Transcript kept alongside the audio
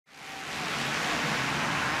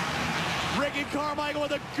Ricky Carmichael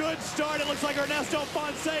with a good start. It looks like Ernesto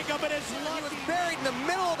Fonseca, but it's lucky. He was buried in the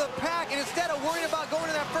middle of the pack, and instead of worrying about going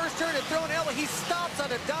to that first turn and throwing an elbow, he stops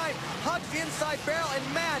on a dime, hugs the inside barrel, and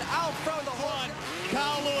man, out front the whole.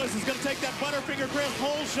 Kyle Lewis is going to take that Butterfinger Grip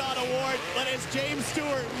Hole Shot Award, but it's James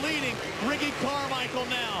Stewart leading Ricky Carmichael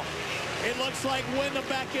now. It looks like Wyndham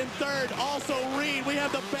back in third. Also Reed, we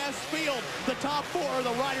have the best field. The top four are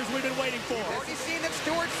the riders we've been waiting for. Already seen that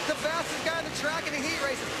Stewart's the fastest guy on the track in the heat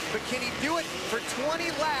races, but can he do it for 20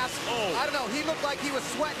 laps? Oh. I don't know. He looked like he was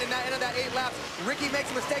sweating in that end of that 8 laps. Ricky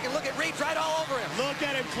makes a mistake, and look at Reed's right all over him. Look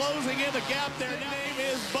at him closing in the gap there. His name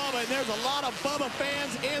is Bubba, and there's a lot of Bubba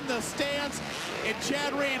fans in the stands. And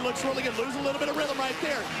Chad Reed looks really good. Lose a little bit of rhythm right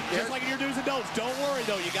there. Just like in your do's and don'ts. Don't worry,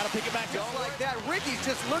 though. You got to pick it back up. Just like that. Ricky's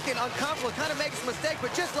just looking uncomfortable, kind of makes a mistake, but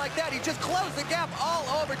just like that, he just closed the gap all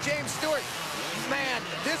over James Stewart. Man,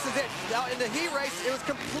 this is it. Now, in the heat race, it was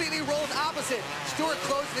completely rolled opposite. Stewart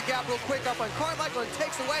closes the gap real quick up on Carmichael and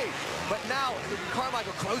takes away. But now,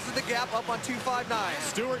 Carmichael closes the gap up on 259.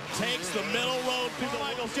 Stewart takes the middle road.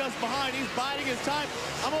 Carmichael's just behind. He's biding his time.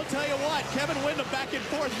 I'm going to tell you what, Kevin Wyndham back and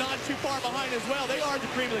forth, not too far behind as well. They are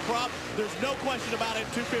the cream of the crop. There's no question about it.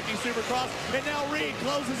 250 Supercross. And now Reed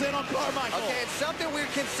closes in on Carmichael. Okay, and something we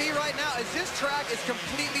can see right now is this track is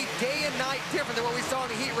completely day and night different than what we saw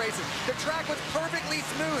in the heat races. The track was perfectly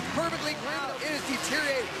smooth, perfectly grounded. It is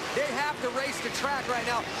deteriorated. They have to race the track right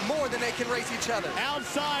now more than they can race each other.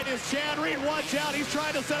 Outside is Chad Reed. Watch out. He's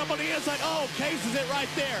trying to set up on the inside. Oh, cases it right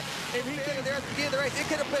there. If he could have there at the beginning of the race, it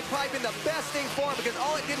could have probably been the best thing for him because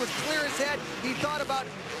all it did was clear his head. He thought about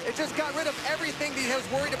it, just got rid of everything that he was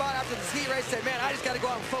worried about after this heat race. Said, man, I just got to go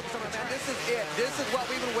out and focus on it, man. This is it. This is what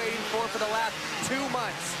we've been waiting for the last 2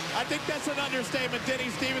 months. I think that's an understatement. Denny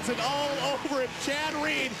Stevenson all over him. Chad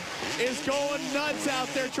Reed is going nuts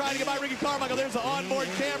out there trying to get by Ricky Carmichael. There's the onboard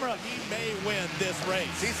camera. He may win this race.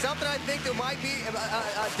 See, something I think that might be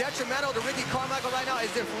detrimental to Ricky Carmichael right now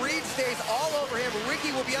is if Reed stays all over him,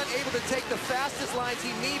 Ricky will be unable to take the fastest lines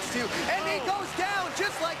he needs to. And he goes down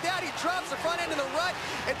just like that. He drops the front end of the rut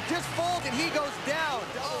and just folds and he goes down.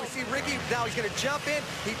 Oh, we see Ricky now. He's going to jump in.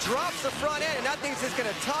 He drops the front end and that thing's just going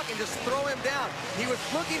to tuck and just throw him down. He was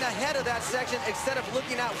looking ahead of that section instead of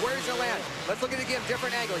looking at where he's going to land. Let's look at it again,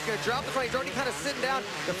 different angle. He's going to drop the front. He's already kind of sitting down.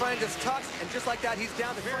 The front end just tucks and just like that, he's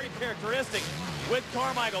down the very characteristic with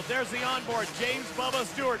Carmichael. There's the onboard. James Bubba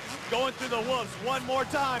Stewart going through the whoops one more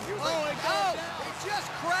time. Oh, he just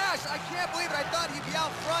crashed. I can't believe it. I thought he'd be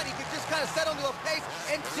out front. He could just kind of settle into a pace,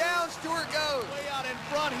 and down Stewart goes. Way out in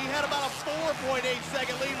front. He had about a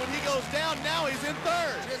 4.8-second lead when he goes down. Now he's in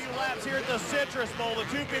third. A few laps here at the Citrus Bowl, the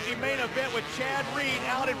 250 main event with Chad Reed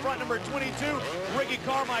out in front, number 22. Ricky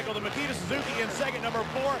Carmichael, the Makita Suzuki in second, number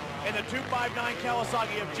 4, and the 259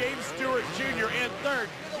 Kawasaki of James Stewart Jr. in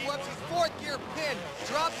third. Whoops, his fourth gear pin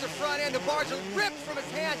drops the front end. The bars are ripped from his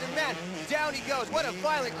hands, and man, down he goes. What a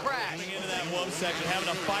violent crash. Into that whoop section, having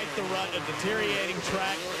to fight the rut, a deteriorating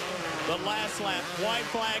track. The last lap, white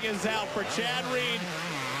flag is out for Chad Reed.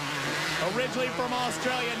 Originally from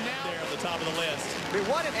Australia, now they're at the top of the list. I mean,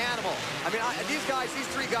 what an animal. I mean, these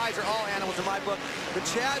three guys are all animals in my book. But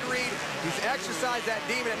Chad Reed, he's exercised that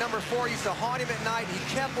demon at number 4. He used to haunt him at night. He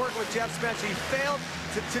kept working with Jeff Spencer. He failed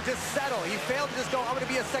to just settle. He failed to just go, I'm going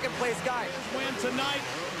to be a second-place guy. Win tonight.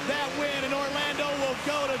 That win in Orlando will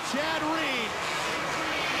go to Chad Reed.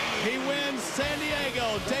 He wins San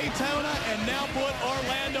Diego, Daytona, and now put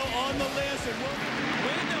Orlando on the list. And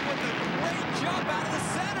Wyndham with a great jump out of the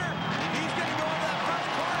center. He's going to go into that first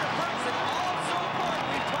corner first, and also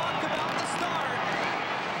important, we talked about the start.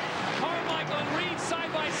 Carmichael and Reed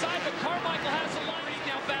side by side, but Carmichael has the line. He's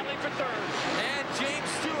now battling for third. And James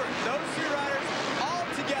Stewart, those two riders all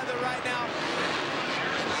together right now.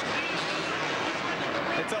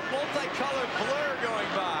 It's a multicolored blur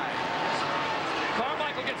going by.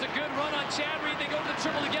 Carmichael gets a good run on Chad Reed. They go to the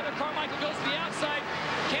triple together. Carmichael goes to the outside.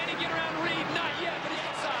 Can he get around Reed? Not yet, but he's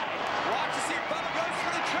inside. Watch to see if Bubba goes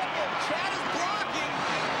for the triple. Chad is blocking.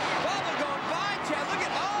 Bubba going by Chad. Look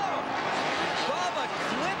at, Bubba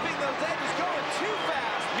clipping those edges, going too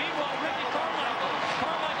fast. Meanwhile, Ricky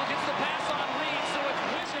Carmichael gets the pass on Reed, so it's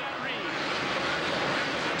with Chad Reed.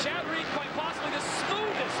 Chad Reed, quite possibly the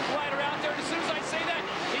smoothest rider out there. And as soon as I say that,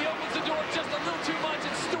 he opens the door just a little too much,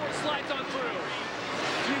 and Stewart slides on through.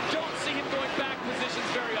 You don't see him going back positions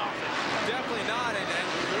very often. Definitely not, and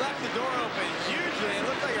left the door open hugely. It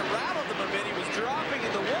looked like it rattled him a bit. He was dropping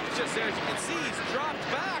in the whoops just there. As you can see, he's dropped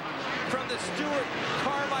back from the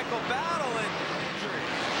Stewart-Carmichael battle. And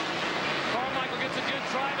Carmichael gets a good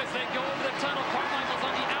drive as they go over the tunnel. Carmichael's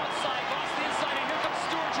on the outside, lost the inside, and here comes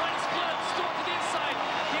Stewart trying to split up. Stewart to the inside.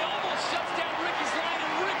 He almost shuts down Ricky's line,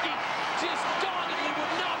 and Ricky just doggedly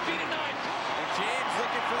would not be denied.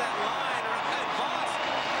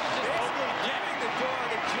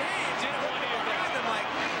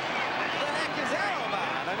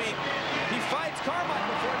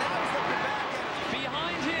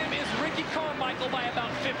 Carmichael by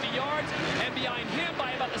about 50 yards, and behind him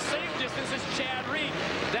by about the same distance as Chad Reed.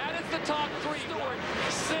 That is the top three. Stewart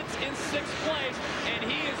sits in 6th place, and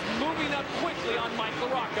he is moving up quickly on Mike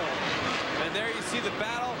LaRocco. And there you see the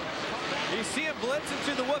battle. You see him blitzing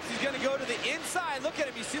through the whoops. He's going to go to the inside. Look at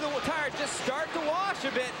him. You see the tires just start to wash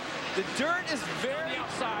a bit. The dirt is very on the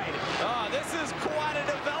outside. Oh, this is quite a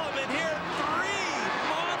development here. 3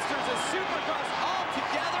 monsters of Supercross all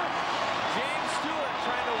together. James Stewart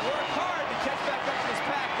trying to work hard to catch back up to his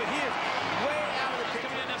pack, but he is way out of the picture.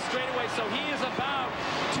 Coming in that straightaway, so he is about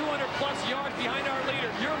 200-plus yards behind our leader.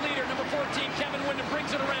 Your leader, number 14, Kevin Windham,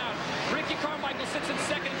 brings it around. Ricky Carmichael sits in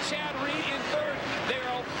 2nd, Chad Reed in 3rd. They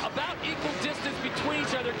are about equal distance between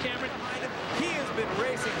each other, Cameron. He has been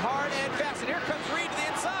racing hard and fast, and here comes Reed to the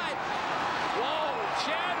inside. Whoa,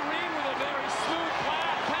 Chad Reed with a very smooth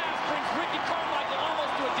pass brings Ricky Carmichael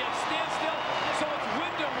almost to a dead standstill. So it's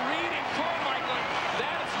Windham, Reed, and Carmichael.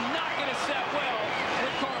 That is not going to set well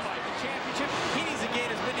with Carmichael. The championship, he needs to gain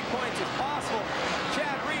as many points as possible.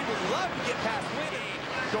 Chad Reed would love to get past Windham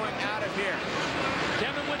going out of here.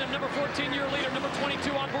 Kevin Windham, number 14, your leader. Number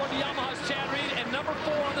 22 on board the Yamaha's Chad Reed. And number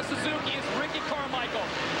 4 on the Suzuki is Ricky Carmichael.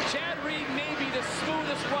 Chad Reed may be the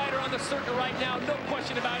smoothest rider on the circuit right now, no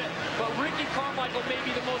question about it. But Ricky Carmichael may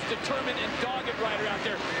be the most determined and dogged rider out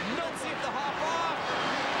there. Let's see if the hop off.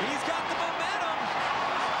 He's got the momentum.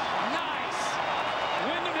 Nice.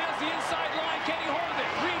 Windham has the inside line. Can he hold it?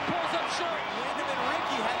 Reed pulls up short. Windham and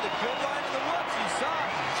Ricky had the good line in the whoops. You saw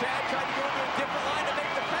Chad tried to go into a different line to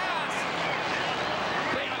make the pass.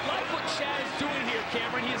 I like what Chad is doing here,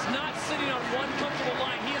 Cameron. He is not sitting on one comfortable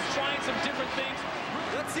line. He is trying some different things.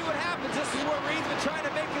 Let's see what happens. This is where Reed's been trying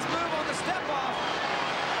to make his move on the step off.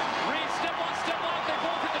 Reed, step on, step off. They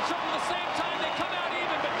both hit the triple at the same time. They come out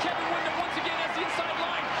even, but Kevin Windham once again has the inside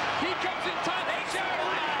line. He comes in time. Hey, Chad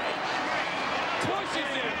Reed pushes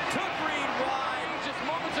him. Took Reed wide. Just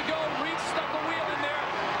moments ago, Reed stuck a wheel in there,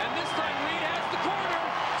 and this time Reed has the corner,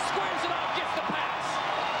 squares it off, gets the pass.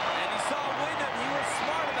 And he saw Windham. He was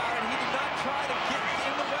smart about it. He did not try to get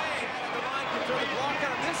in the way. The line can throw the block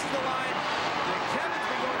on him. This is the line. Kevin's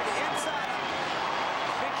been going to the inside.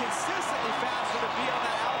 Been consistently faster to be on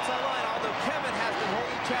that outside line, although Kevin has been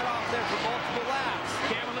holding Chad off there for multiple laps.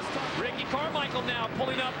 Cameron, let's talk. Ricky Carmichael now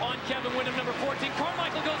pulling up on Kevin Windham, number 14.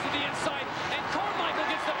 Carmichael goes to the inside, and Carmichael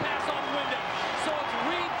gets the pass on Windham. So it's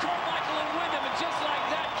Reed, Carmichael, and Windham, and just like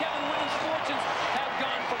that, Kevin Windham's fortunes have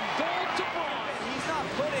gone from gold to bronze. He's not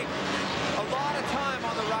putting a lot of time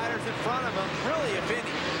on the riders in front of him, really, if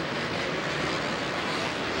any.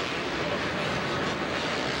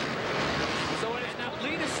 So it is now,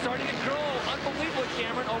 lead is starting to grow unbelievably,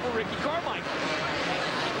 Cameron, over Ricky Carmichael.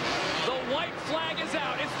 The white flag is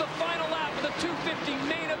out. It's the final lap of the 250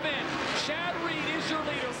 main event. Chad Reed is your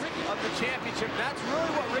leader. Of the championship. That's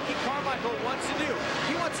really what Ricky Carmichael wants to do.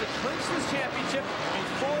 He wants to clinch this championship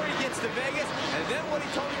before he gets to Vegas. And then what he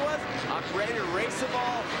told me was, I'm ready to race them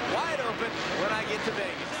all wide open when I get to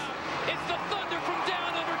Vegas. It's the Thunder from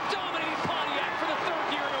down under, dominating Pontiac for the 3rd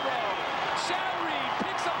year in a row. Chad Reed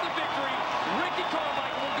picks up the victory. Ricky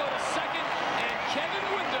Carmichael will go to 2nd, and Kevin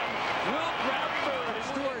Windham will grab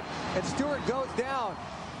 3rd. And Stewart goes down.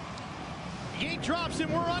 Gate drops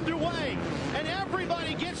and we're underway. And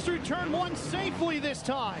everybody gets through turn 1 safely this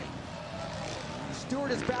time.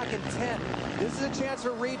 Stewart is back in 10th. This is a chance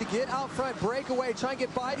for Reed to get out front, break away, try and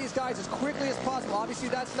get by these guys as quickly as possible. Obviously,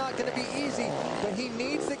 that's not going to be easy, but he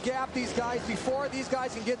needs to gap these guys before these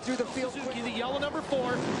guys can get through the field. Suzuki, the yellow number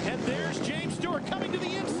 4, and there's James Stewart coming to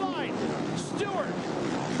the inside. Stewart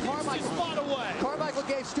Carmichael, his spot away. Carmichael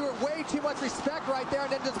gave Stewart way too much respect right there,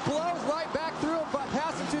 and then just blows right back through him, but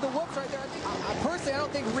passing through the whoops right there. Personally, I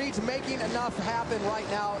don't think Reed's making enough happen right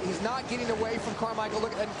now. He's not getting away from Carmichael.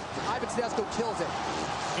 Look, and Ivan Tedesco kills it.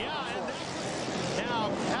 Yeah, and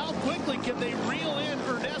now how quickly can they reel in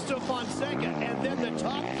Ernesto Fonseca, and then the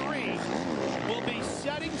top 3 will be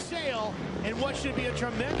setting sail in what should be a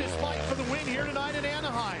tremendous fight for the win here tonight in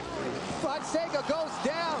Anaheim. Fonseca goes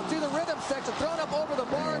down through the rhythm section, thrown up over the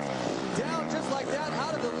bars, down just like that,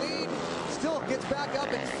 out of the lead. Still gets back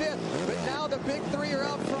up in 5th, but now the big 3 are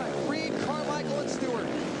out front. Reed, Carmichael, and Stewart.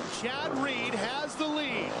 Chad Reed has the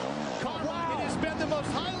lead. It has been the most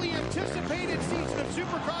highly anticipated season of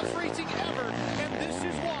Supercross racing ever, and this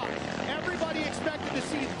is why. Everybody expected to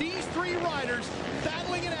see these 3 riders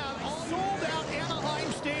battling it out all sold out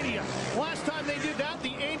Anaheim Stadium. Last time they did that,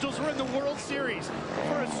 the Angels were in the World Series.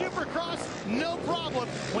 For a Supercross, no problem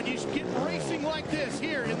when you get racing like this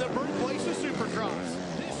here in the birthplace of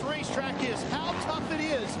Supercross. This racetrack is how tough it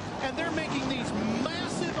is, and they're making these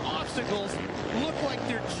massive obstacles look like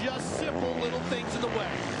they're just simple little things in the way.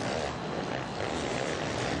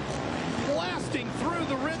 Blasting through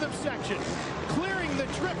the rhythm section, clearing the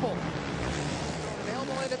triple.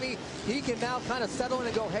 Available into me, he can now kind of settle in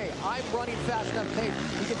and go, hey, I'm running fast enough pace.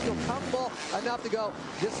 He can feel comfortable enough to go,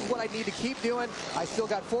 this is what I need to keep doing. I still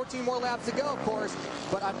got 14 more laps to go, of course,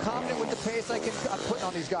 but I'm confident with the pace I'm putting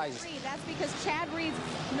on these guys. That's because Chad Reed's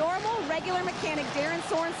normal, regular mechanic, Darren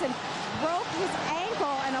Sorensen, broke his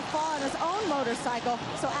ankle in a fall on his own motorcycle.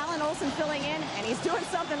 So Alan Olson filling in, and he's doing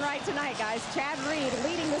something right tonight, guys. Chad Reed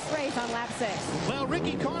leading this race on lap 6. Well,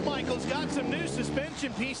 Ricky Carmichael's got some new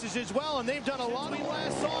suspension pieces as well, and they've done a lot. We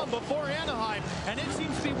last saw him before Anaheim, and it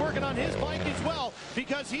seems to be working on his bike as well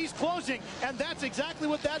because he's closing, and that's exactly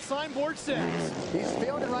what that signboard says. He's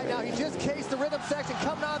feeling it right now. He just cased the rhythm section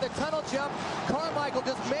coming out of the tunnel jump. Carmichael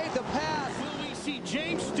just made the pass. Will we see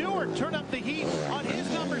James Stewart turn up the heat on his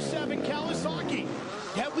number 7 Kawasaki?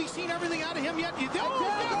 Have we seen everything out of him yet?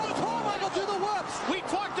 Carmichael do the whoops. We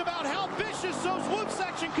talked about how vicious those whoop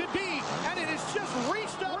section could be, and it has just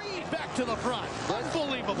reached up back to the front.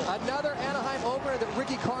 Unbelievable. Another Anaheim opener that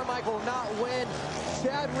Ricky Carmichael will not win.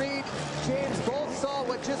 Chad Reed, James both saw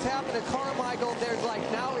what just happened to Carmichael. There's like,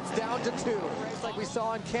 now it's down to 2. It's like we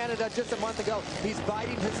saw in Canada just a month ago. He's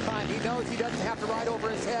biding his time. He knows he doesn't have to ride over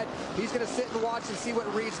his head. He's going to sit and watch and see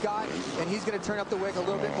what Reed's got, and he's going to turn up the wick a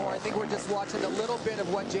little bit more. I think we're just watching a little bit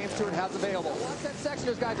of what James Stewart has available. Watch that section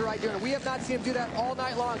those guys are right doing. We have not seen him do that all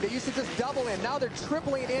night long. They used to just double in. Now they're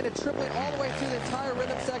tripling in and tripling all the way through the entire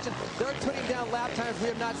rhythm section. They're putting down lap times we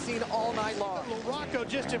have not seen all night long. Rocco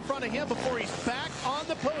just in front of him before he's back on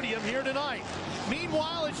the podium here tonight.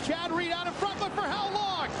 Meanwhile, it's Chad Reed out in front, but for how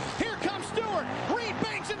long? Here comes Stewart. Reed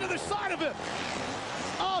bangs into the side of him.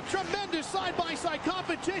 Oh, tremendous side-by-side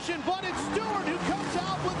competition, but it's Stewart who comes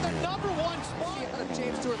out with the #1 spot.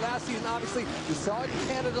 James Stewart last season, obviously, we saw it in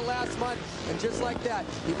Canada last month, and just like that,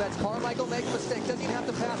 he lets Carmichael make a mistake. Doesn't even have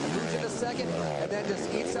to pass him, moves in a second, and then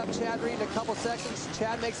just eats up Chad Reed in a couple seconds.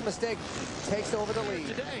 Chad makes a mistake, takes over the lead.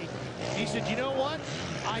 Today, he said, you know what?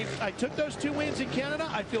 I took those 2 wins in Canada.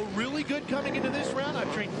 I feel really good coming into this round.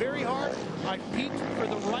 I've trained very hard. I've peaked for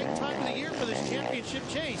the right time of the year for this championship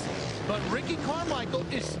chase. But Ricky Carmichael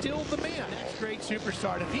is still the man. That's great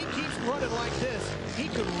superstar. If he keeps running like this, he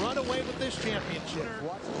could run away with this championship.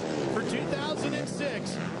 For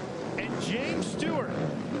 2006, and James Stewart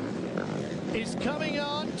is coming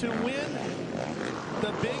on to win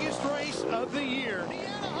the biggest race of the year. The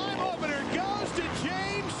Anaheim opener goes to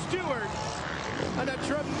James Stewart, and a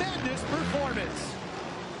tremendous performance.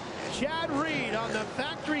 Chad Reed on the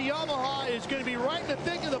factory Yamaha is going to be right in the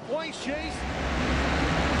thick of the points chase.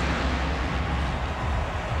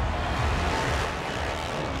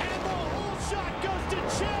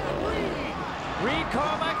 Chad Reed. Reed,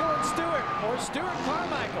 Carmichael, and Stewart, or Stewart,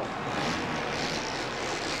 Carmichael.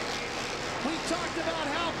 We talked about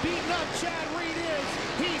how beaten up Chad Reed is.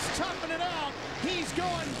 He's toughing it out. He's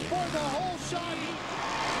going for the whole shot.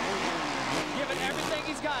 Giving everything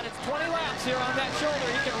he's got. It's 20 laps here on that shoulder.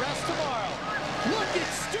 He can rest tomorrow. Look at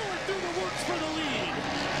Stewart through the works for the lead.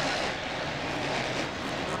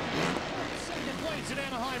 Second place at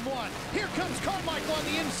Anaheim 1. Here comes Carmichael on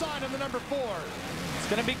the inside of the #4. It's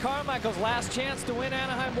going to be Carmichael's last chance to win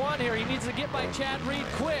Anaheim 1 here. He needs to get by Chad Reed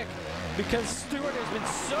quick because Stewart has been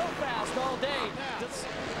so fast all day.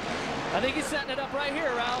 I think he's setting it up right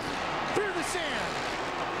here, Ralph. Through the sand.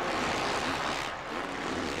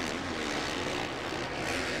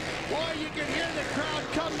 Boy, you can hear the crowd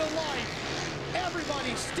come to life.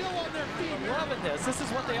 Everybody's still on their feet. I'm loving this. This is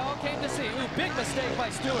what they all came to see. Ooh, big mistake by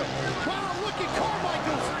Stewart. Wow, look at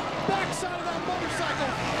Carmichael's backside of that motorcycle,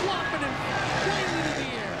 flopping and flailing in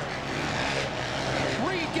the air.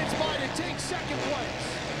 Reed gets by to take second place.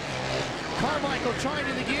 Carmichael trying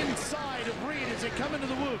to the inside of Reed as they come into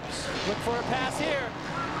the whoops. Look for a pass here.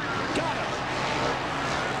 Got him.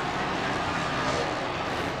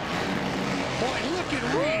 Boy, look at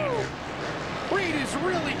Reed. Reed is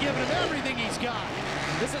really giving him everything he's got.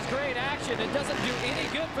 This is great action. It doesn't do any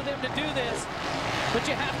good for them to do this, but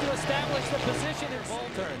you have to establish the position in bowl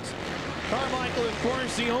turns. Carmichael, of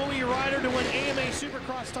course, the only rider to win AMA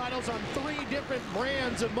Supercross titles on 3 different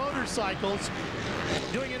brands of motorcycles,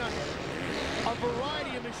 doing it on a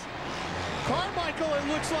variety of machines. Carmichael, it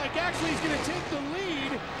looks like, actually is going to take the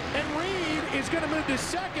lead, and Reed is going to move to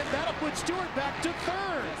second. That'll put Stewart back to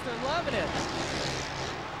third. Yes, they're loving it.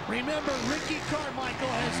 Remember, Ricky Carmichael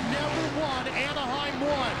has never won Anaheim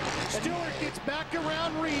 1. Stewart gets back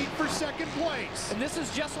around Reed for second place. And this is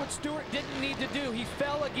just what Stewart didn't need to do. He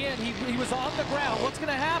fell again. He was on the ground. What's going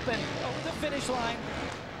to happen over the finish line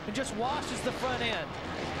and just washes the front end.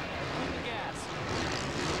 The gas.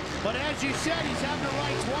 But as you said, he's having to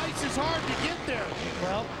ride twice as hard to get there.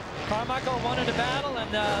 Well, Carmichael wanted a battle,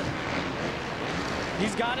 and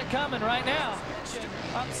He's got it coming right now.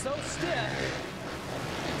 Up so stiff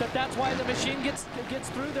that's why the machine gets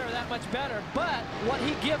through there that much better. But what he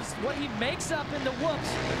makes up in the whoops,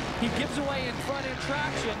 he gives away in front end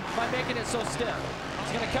traction by making it so stiff.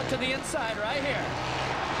 He's going to cut to the inside right here.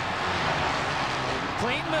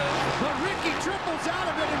 Clean move. But Ricky triples out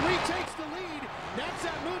of it and retakes the lead. That's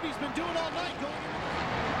that move he's been doing all night.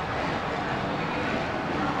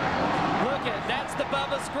 Look at, that's the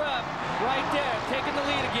Bubba Scrub right there, taking the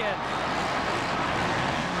lead again.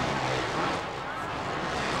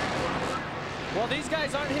 Well, these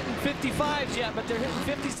guys aren't hitting 55s yet, but they're hitting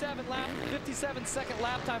 57-second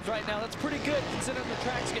lap times right now. That's pretty good considering the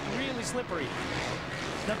track's getting really slippery.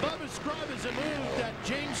 The Bubba Scrub is a move that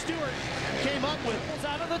James Stewart came up with. Pulls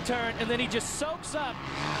out of the turn, and then he just soaks up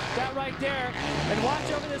that right there. And watch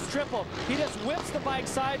over this triple. He just whips the bike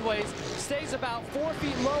sideways, stays about 4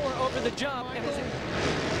 feet lower over the jump. And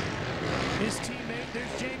his teammate,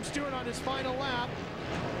 there's James Stewart on his final lap.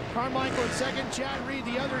 Carmichael in second, Chad Reed,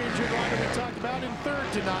 the other injured rider we talked about, in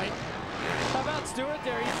third tonight. How about Stewart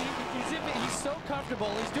there? He's so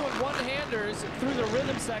comfortable. He's doing one-handers through the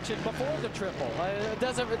rhythm section before the triple. It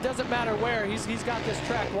doesn't matter where. He's got this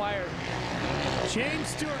track wired. James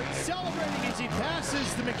Stewart celebrating as he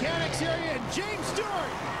passes the mechanics area, and James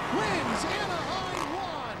Stewart wins Anaheim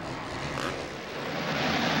 1.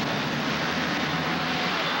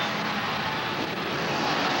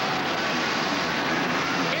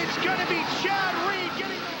 It's going to be Chad Reed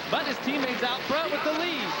getting... But his teammates out front with the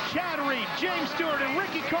lead. Chad Reed, James Stewart, and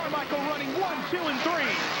Ricky Carmichael running 1, 2, and 3.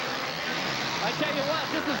 I tell you what,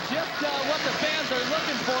 this is just what the fans are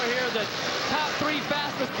looking for here. The top 3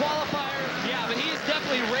 fastest qualifiers. Yeah, but he's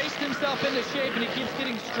definitely raced himself into shape, and he keeps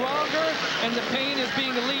getting stronger, and the pain is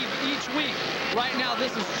being relieved each week. Right now,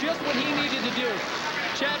 this is just what he needed to do.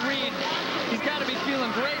 Chad Reed, he's got to be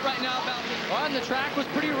feeling great right now about this. Well, and the track was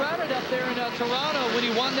pretty rutted up there in Toronto when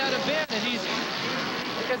he won that event, and he's...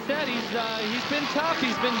 Like I said, he's been tough.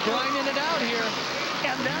 He's been grinding it out here.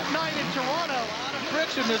 And that night in Toronto, a lot of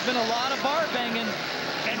friction. There's been a lot of bar banging.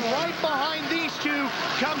 And right behind these two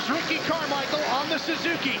comes Ricky Carmichael on the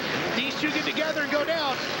Suzuki. These two get together and go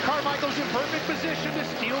down. Carmichael's in perfect position to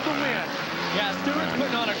steal the win. Yeah, Stewart's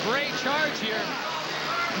putting on a great charge here.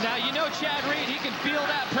 Now, you know Chad Reed, he can feel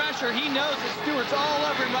that pressure. He knows that Stewart's all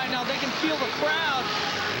over him right now. They can feel the crowd.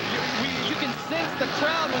 You can sense the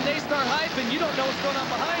crowd when they start hyping. You don't know what's going on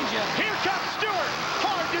behind you. Here comes Stewart,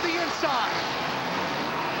 hard to the inside.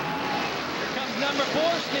 Here comes number 4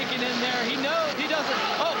 sneaking in there. He knows he doesn't.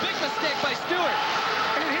 Oh, big mistake by Stewart.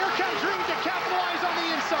 And here comes Reed to capitalize on the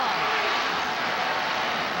inside.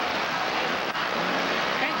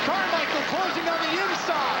 And Carmichael closing on the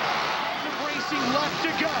inside. Racing left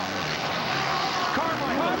to go.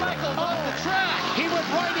 Carmichael off the track. He went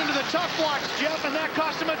right into the tough blocks, Jeff, and that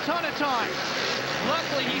cost him a ton of time.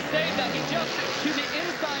 Luckily, he saved that. He jumped to the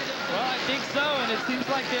inside. Well, I think so, and it seems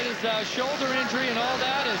like that his shoulder injury and all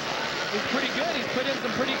that is pretty good. He's put in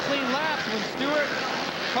some pretty clean laps when Stewart,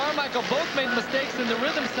 Carmichael both made mistakes in the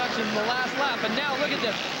rhythm section in the last lap. And now look at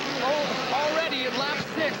this. Oh, already at lap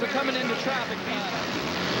 6, they're coming into traffic.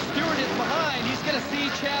 Stewart is behind. He's going to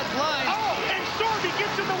see Chad's line. Oh, and Sorby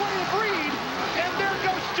gets in the way of Reed, and there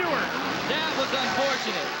goes Stewart. That was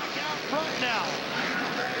unfortunate. Out front now.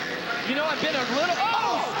 You know, I've been a little...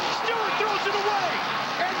 Oh! Stewart throws it away,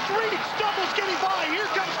 and Reed stumbles getting by. Here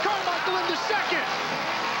comes Carmichael into second.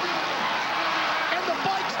 And the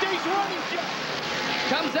bike stays running.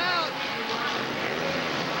 Comes out.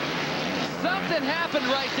 Something happened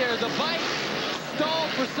right there. The bike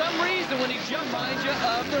stalled for some reason when he jumped behind you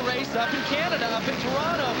of the race up in Canada, up in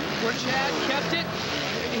Toronto, where Chad kept it.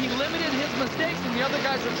 He limited his mistakes, and the other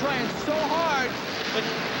guys are trying so hard. But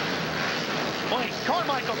boy,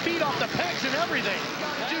 Carmichael feet off the pegs and everything.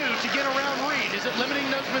 Do to get around Reed. Is it limiting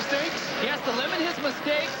those mistakes? He has to limit his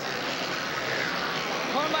mistakes.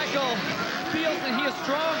 Carmichael feels that he is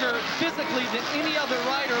stronger physically than any other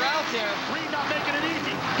rider out there. Reed not making it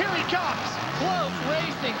easy. Here he comes. Close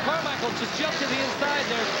racing. Carmichael just jumped to the inside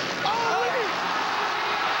there. Oh!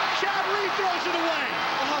 Chad Reed throws it away.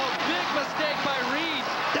 Oh, big mistake by Reed.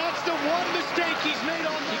 That's the one mistake he's made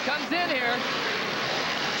on. He comes in here,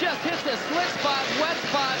 just hits a slick spot, wet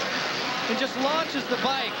spot, and just launches the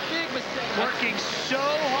bike. Big mistake. Working so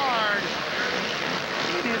hard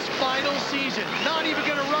in his final season. Not even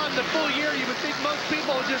going to run the full year. You would think most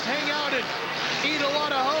people would just hang out and eat a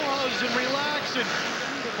lot of ho-hos and relax and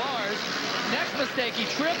the bars. Next mistake, he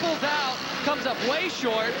triples out, comes up way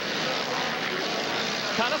short.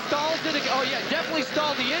 Kind of stalls it. Oh, yeah, definitely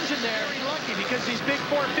stalled the engine there. Very lucky because these big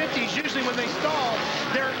 450s, usually when they stall,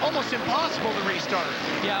 they're almost impossible to restart.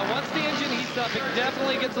 Yeah, once the engine heats up, it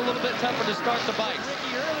definitely gets a little bit tougher to start the bikes.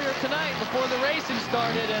 Ricky earlier tonight before the racing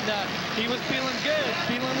started, and he was feeling good,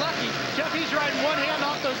 feeling lucky. Jeff, he's riding one hand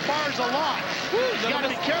off those bars a lot. He's got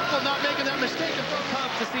to be careful not making that mistake.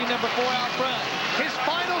 Tough to see number 4 out front. His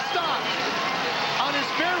final stop on his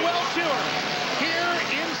farewell tour here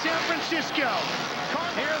in San Francisco.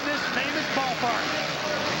 Here in this famous ballpark.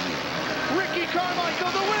 Ricky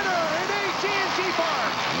Carmichael, the winner in AT&T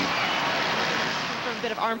Park. A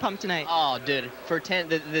bit of arm pump tonight. Oh, dude, for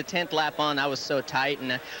the 10th lap on, I was so tight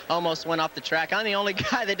and almost went off the track. I'm the only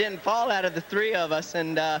guy that didn't fall out of the 3 of us,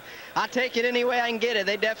 and I take it any way I can get it.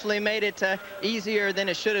 They definitely made it easier than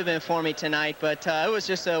it should have been for me tonight, but it was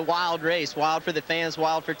just a wild race, wild for the fans,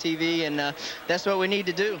 wild for TV, and that's what we need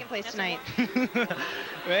to do. Second place tonight.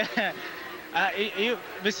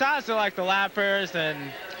 Besides the lappers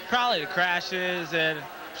and probably the crashes, and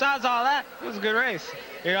besides all that, it was a good race.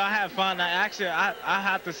 You know, I had fun. I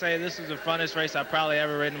have to say this was the funnest race I've probably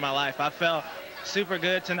ever ridden in my life. I felt super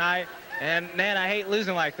good tonight, and man, I hate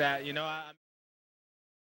losing like that. You know.